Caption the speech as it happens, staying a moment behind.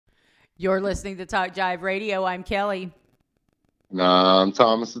You're listening to Talk Jive Radio. I'm Kelly. Nah, I'm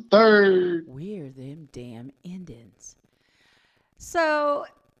Thomas the Third. We're them damn Indians. So,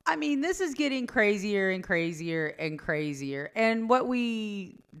 I mean, this is getting crazier and crazier and crazier. And what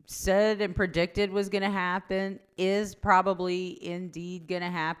we said and predicted was going to happen is probably indeed going to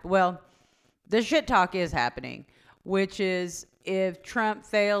happen. Well, the shit talk is happening, which is if Trump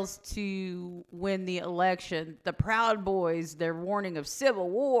fails to win the election, the Proud Boys, they're warning of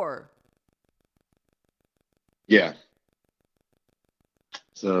civil war. Yeah.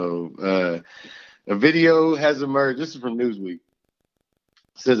 So a video has emerged. This is from Newsweek. It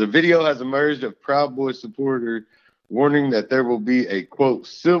says a video has emerged of Proud Boys supporter warning that there will be a quote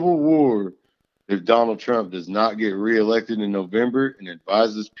civil war if Donald Trump does not get reelected in November, and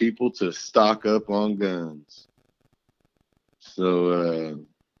advises people to stock up on guns. So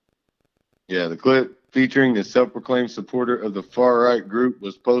yeah, the clip featuring the self-proclaimed supporter of the far-right group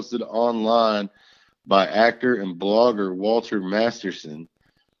was posted online by actor and blogger Walter Masterson.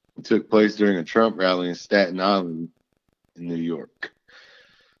 It took place during a Trump rally in Staten Island in New York.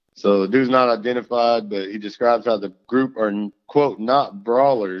 So the dude's not identified, but he describes how the group are, quote, not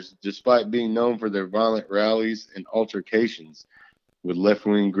brawlers, despite being known for their violent rallies and altercations with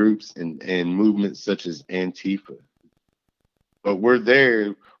left-wing groups and movements such as Antifa. But we're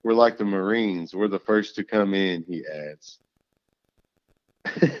there. We're like the Marines. We're the first to come in, he adds.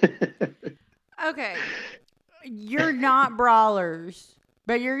 Okay. You're not brawlers,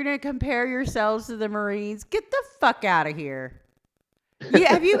 but you're going to compare yourselves to the Marines. Get the fuck out of here.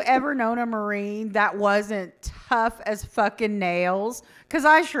 Have you ever known a Marine that wasn't tough as fucking nails? Because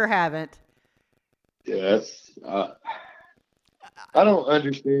I sure haven't. Yes. I don't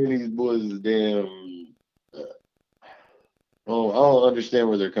understand these boys' damn. I don't understand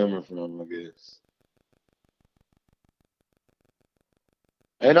where they're coming from, I guess.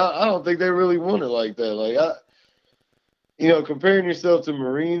 And I don't think they really want it like that. Comparing yourself to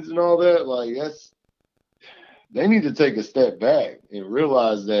Marines and all that, like, they need to take a step back and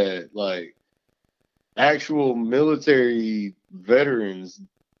realize that, like, actual military veterans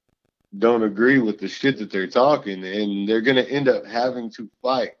don't agree with the shit that they're talking, and they're going to end up having to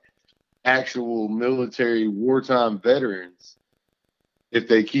fight actual military wartime veterans if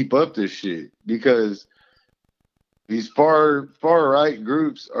they keep up this shit, because these far right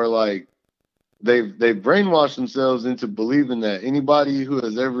groups are like they've brainwashed themselves into believing that anybody who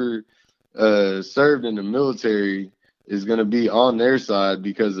has ever served in the military is going to be on their side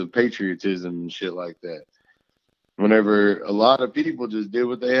because of patriotism and shit like that. Whenever a lot of people just did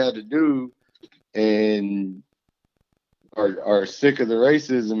what they had to do and are sick of the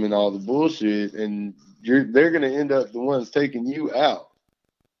racism and all the bullshit, and they're going to end up the ones taking you out.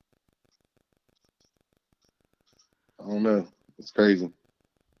 I don't know. It's crazy.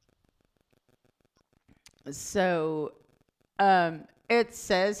 So, it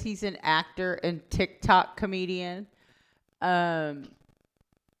says he's an actor and TikTok comedian. Um,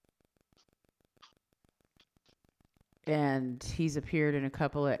 and he's appeared in a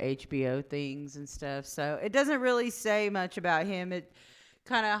couple of HBO things and stuff. So it doesn't really say much about him. It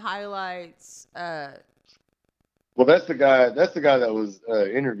kind of highlights. Well, that's the guy. That's the guy that was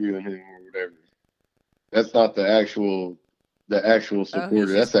interviewing him or whatever. That's not the actual Oh, supporter. he's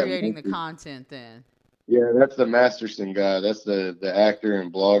That's just that. creating the content then. Yeah, that's the Masterson guy. That's the actor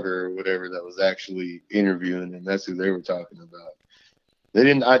and blogger or whatever that was actually interviewing him. That's who they were talking about. They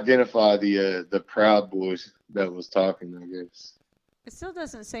didn't identify the Proud Boys that was talking, I guess. It still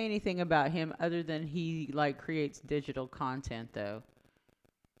doesn't say anything about him other than he like creates digital content though.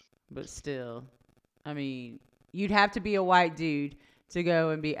 But still, I mean, you'd have to be a white dude to go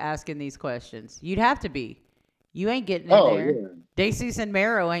and be asking these questions. You'd have to be. You ain't getting in Oh there. yeah, Dacius and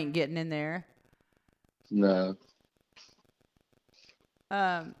Marrow ain't getting in there. no.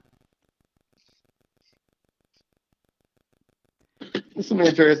 Um, It's some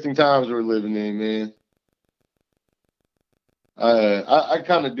interesting times we're living in, man. I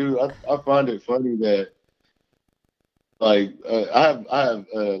kind of do. I find it funny that like I have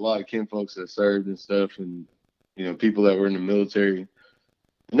a lot of kin folks that served and stuff, and people that were in the military,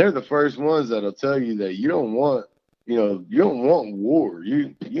 and they're the first ones that'll tell you that you don't want war.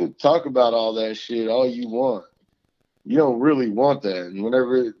 You talk about all that shit all you want. You don't really want that. And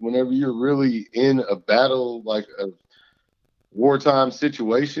whenever you're really in a battle, like a wartime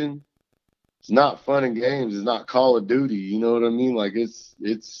situation, it's not fun and games. It's not Call of Duty. You know what I mean? Like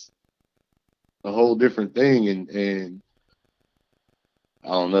it's a whole different thing. And I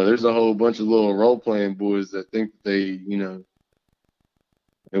don't know. There's a whole bunch of little role playing boys that think they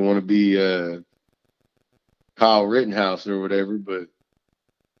want to be, Kyle Rittenhouse or whatever. But,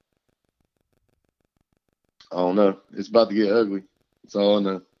 I don't know. It's about to get ugly. That's all I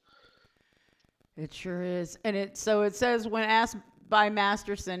know. It sure is. And it says when asked by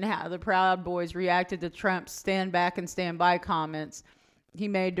Masterson how the Proud Boys reacted to Trump's stand back and stand by comments he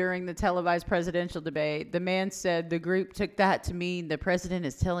made during the televised presidential debate, the man said the group took that to mean the president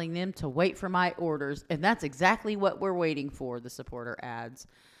is telling them to wait for my orders, and that's exactly what we're waiting for, the supporter adds.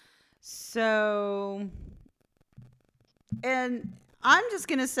 So, and I'm just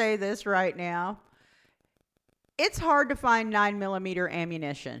going to say this right now. It's hard to find 9mm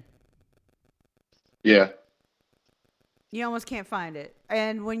ammunition. Yeah. You almost can't find it.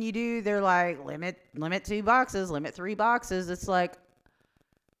 And when you do, they're like, limit 2 boxes, limit 3 boxes. It's like,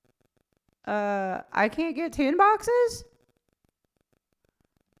 I can't get 10 boxes?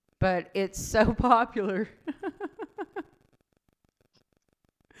 But it's so popular.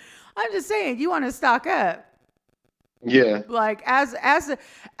 I'm just saying, you want to stock up. Yeah. Like, as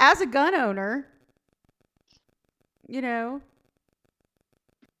a gun owner, you know.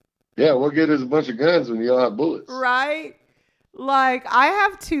 Yeah, what good is a bunch of guns when you don't have bullets? Right? Like, I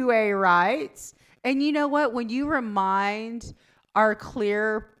have 2A rights. And you know what? When you remind our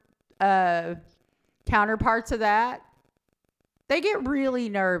clear counterparts of that, they get really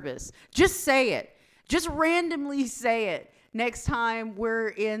nervous. Just say it. Just randomly say it next time we're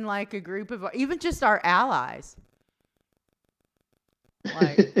in like a group of even just our allies.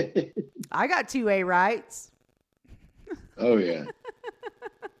 Like, I got 2A rights. Oh, yeah.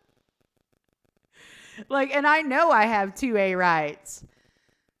 Like, and I know I have 2A rights.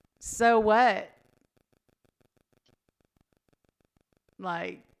 So what?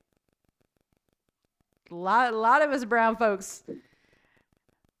 Like, a lot of us brown folks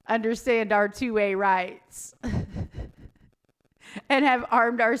understand our 2A rights and have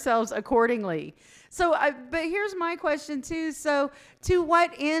armed ourselves accordingly. So, but here's my question too. So, to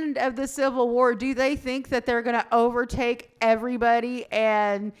what end of the Civil War do they think that they're going to overtake everybody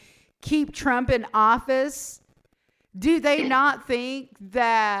and keep Trump in office? Do they not think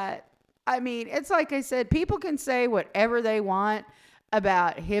that, I mean, it's like I said, people can say whatever they want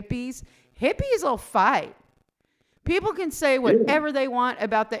about hippies. Hippies will fight. People can say whatever they want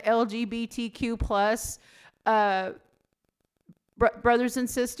about the LGBTQ plus brothers and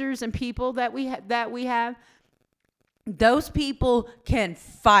sisters and people that we have. Those people can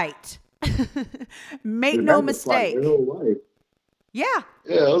fight. Make no mistake. Yeah.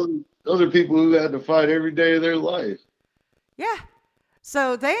 Yeah, those are people who had to fight every day of their life. Yeah.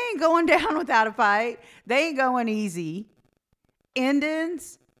 So they ain't going down without a fight. They ain't going easy.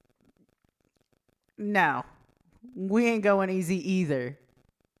 Indians, no. We ain't going easy either.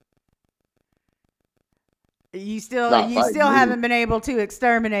 You still haven't been able to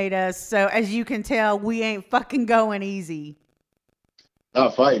exterminate us, so as you can tell, we ain't fucking going easy.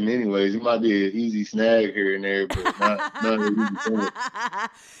 Not fighting anyways. It might be an easy snag here and there, but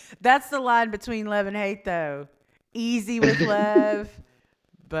not That's the line between love and hate, though. Easy with love,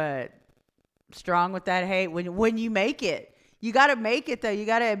 but strong with that hate. When you make it, you got to make it, though. You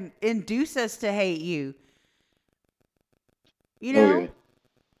got to induce us to hate you. You know, yeah.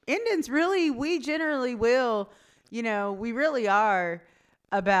 Indians we generally will, we really are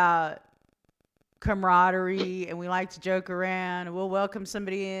about camaraderie, and we like to joke around, and we'll welcome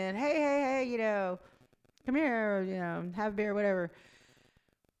somebody in. Hey, come here, have a beer, whatever.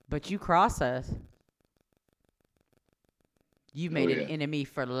 But you cross us, you've made an enemy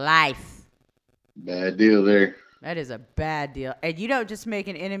for life. Bad deal there. That is a bad deal. And you don't just make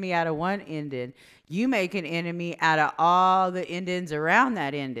an enemy out of one Indian. You make an enemy out of all the Indians around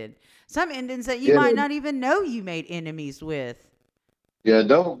that Indian. Some Indians that you might not even know you made enemies with. Yeah,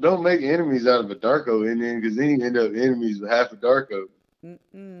 don't make enemies out of a Darko Indian, because then you end up enemies with half a Darko.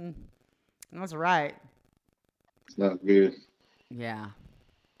 That's right. It's not good. Yeah.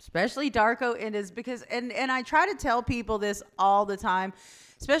 Especially Darko Indians, because and I try to tell people this all the time,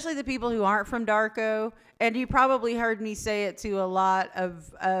 especially the people who aren't from Darko. And you probably heard me say it to a lot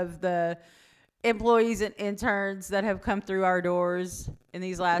of the employees and interns that have come through our doors in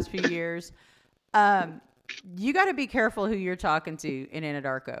these last few years. You got to be careful who you're talking to in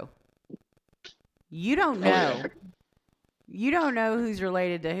Anadarko. You don't know. You don't know who's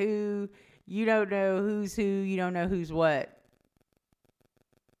related to who. You don't know who's who. You don't know who's what.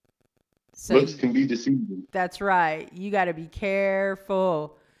 So looks can be deceiving. That's right. You got to be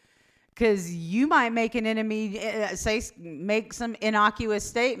careful, because you might make an enemy, make some innocuous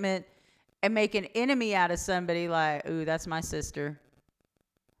statement and make an enemy out of somebody, like, ooh, that's my sister.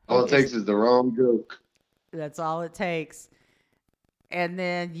 All it takes is the wrong joke. That's all it takes. And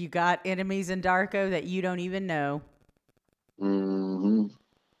then you got enemies in Darko that you don't even know. Mm-hmm.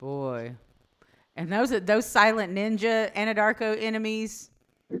 Boy. And those silent ninja Anadarko enemies,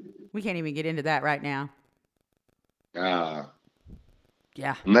 we can't even get into that right now. Ah,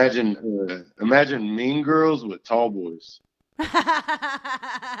 Yeah. imagine Mean Girls with Tall Boys.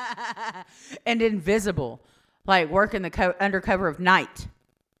 And invisible, like working the undercover of night.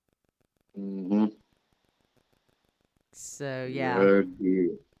 Mm-hmm. So yeah. Yeah.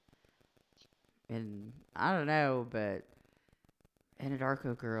 And I don't know, but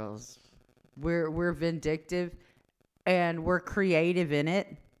Anadarko girls, we're vindictive and we're creative in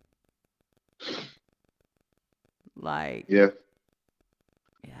it. Like, Yeah.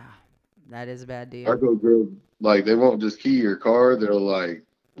 That is a bad deal. Narco girls, like, they won't just key your car. They'll like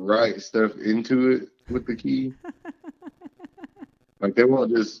write stuff into it with the key. Like they won't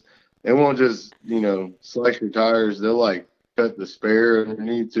just slice your tires. They'll like cut the spare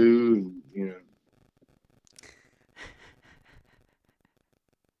underneath too, and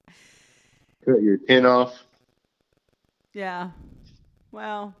cut your tin off. Yeah.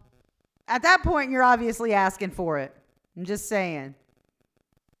 Well, at that point, you're obviously asking for it. I'm just saying.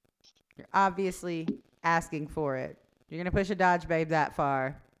 You're obviously asking for it. You're going to push a Dodge Babe that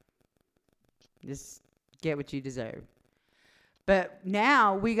far. Just get what you deserve. But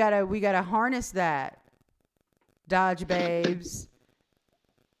now we gotta harness that. Dodge Babes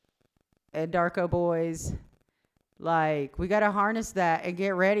and Darko Boys. Like, we gotta harness that and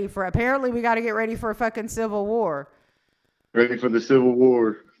get ready for, apparently we gotta get ready for a fucking civil war. Ready for the Civil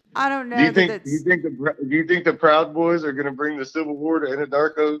War. I don't know. Do you think the Proud Boys are gonna bring the Civil War to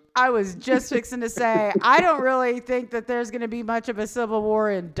Anadarko? I was just fixing to say, I don't really think that there's gonna be much of a civil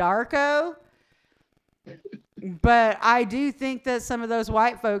war in Darko. But I do think that some of those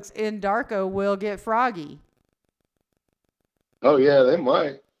white folks in Darko will get froggy. Oh yeah, they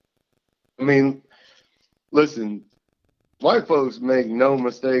might. I mean, listen, white folks make no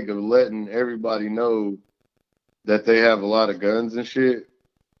mistake of letting everybody know that they have a lot of guns and shit.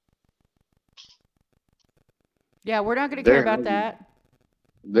 Yeah, we're not going to care about that.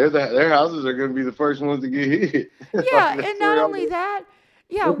 Their houses are going to be the first ones to get hit. Yeah, and not only that,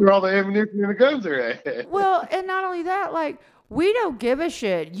 yeah, that's where all the ammunition and the guns are at. Well, and not only that, like, we don't give a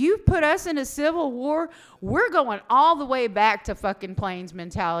shit. You put us in a civil war, we're going all the way back to fucking Plains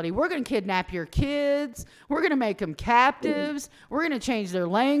mentality. We're going to kidnap your kids. We're going to make them captives. We're going to change their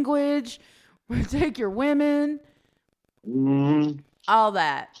language. We're going to take your women. Mm-hmm. All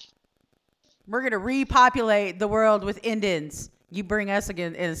that. We're going to repopulate the world with Indians. You bring us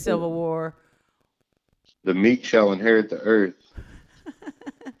again in a civil war. The meek shall inherit the earth.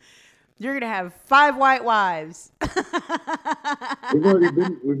 You're going to have 5 white wives. We've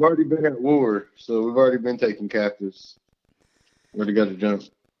already been at war, so we've already been taking captives. Already got to jump.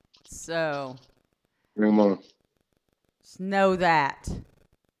 So, bring them on. Just know that.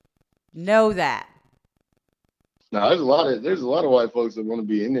 Know that. No, there's a lot of white folks that want to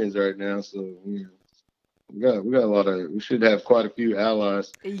be Indians right now, so we got a lot of, we should have quite a few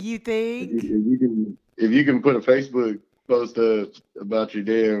allies. You think? If you can put a Facebook post up about your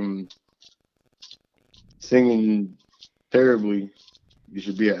damn singing terribly, you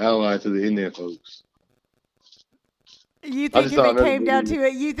should be an ally to the Indian folks. You think if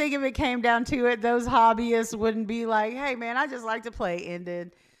it came down to it, those hobbyists wouldn't be like, "Hey man, I just like to play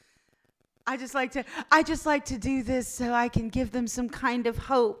Indian. I just like to do this so I can give them some kind of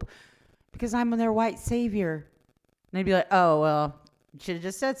hope because I'm their white savior." And they'd be like, "Oh well, you should have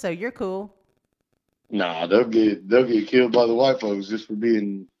just said so. You're cool." Nah, they'll get killed by the white folks just for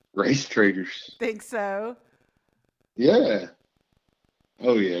being race traitors. Think so? Yeah.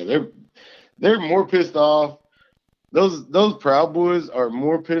 Oh yeah, they're more pissed off. Those Proud Boys are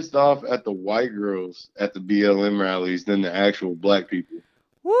more pissed off at the white girls at the BLM rallies than the actual black people.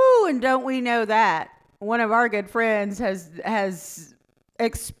 Woo! And don't we know that one of our good friends has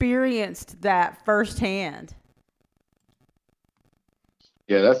experienced that firsthand.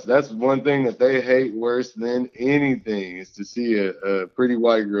 Yeah, that's one thing that they hate worse than anything is to see a pretty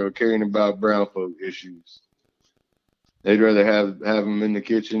white girl caring about brown folk issues. They'd rather have them in the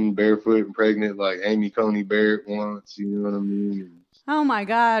kitchen barefoot and pregnant like Amy Coney Barrett once, you know what I mean? Oh my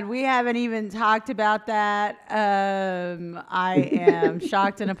God, we haven't even talked about that. I am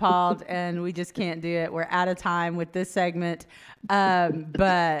shocked and appalled, and we just can't do it. We're out of time with this segment.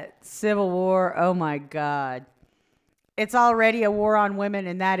 But Civil War, oh my God. It's already a war on women,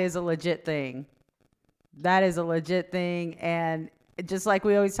 and that is a legit thing. That is a legit thing, and just like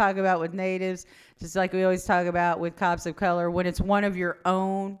we always talk about with natives, just like we always talk about with cops of color, when it's one of your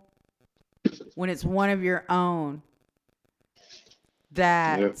own,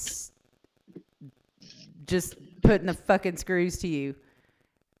 that's just putting the fucking screws to you.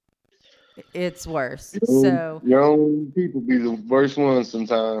 It's worse. Your own, So, your own people be the worst ones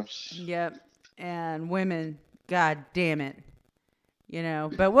sometimes. yep. And women, god damn it.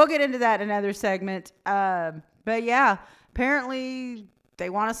 But we'll get into that in another segment. But yeah, apparently they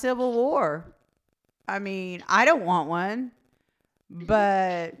want a civil war. I mean, I don't want one,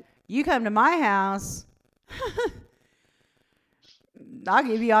 but you come to my house, I'll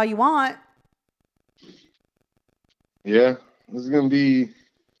give you all you want. Yeah, it's gonna be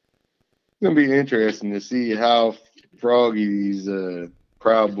interesting to see how froggy these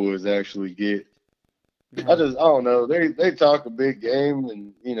Proud Boys actually get. I don't know. They talk a big game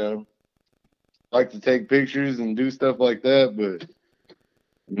and like to take pictures and do stuff like that, but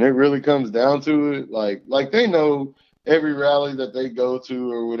when it really comes down to it, like they know every rally that they go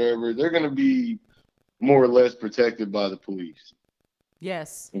to or whatever, they're gonna be more or less protected by the police.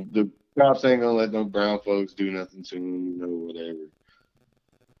 Yes. The cops ain't gonna let no brown folks do nothing to them, whatever.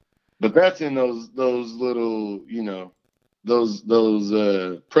 But that's in those little,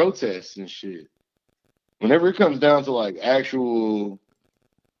 those protests and shit. Whenever it comes down to like actual,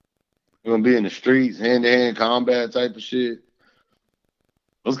 gonna be in the streets, hand to hand combat type of shit,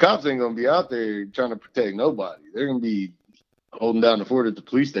 those cops ain't gonna be out there trying to protect nobody. They're gonna be holding down the fort at the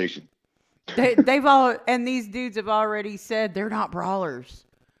police station. And these dudes have already said they're not brawlers.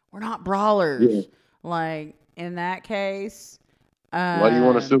 We're not brawlers. Yeah. Like in that case, why do you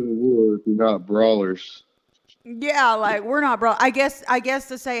want a civil war if you're not brawlers? Yeah, like we're not brawlers. I guess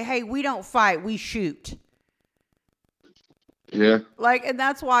to say, hey, we don't fight, we shoot. Yeah. Like, and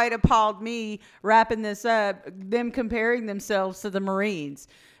that's why it appalled me wrapping this up, them comparing themselves to the Marines.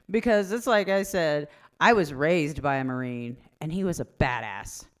 Because it's like I said, I was raised by a Marine and he was a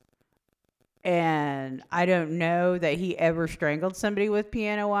badass. And I don't know that he ever strangled somebody with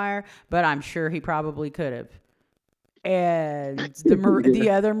piano wire, but I'm sure he probably could have. And the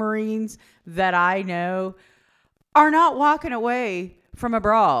other Marines that I know are not walking away from a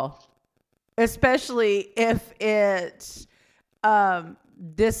brawl, especially if it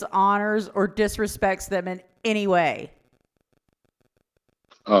dishonors or disrespects them in any way.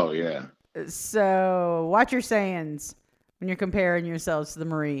 Oh, yeah. So watch your sayings when you're comparing yourselves to the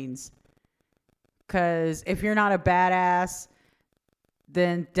Marines. Because if you're not a badass,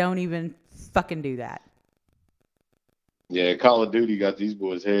 then don't even fucking do that. Yeah, Call of Duty got these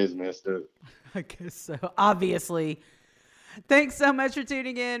boys' heads messed up. I guess so. Obviously. Thanks so much for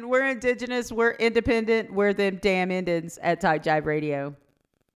tuning in. We're Indigenous. We're independent. We're them damn Indians at Tight Jive Radio.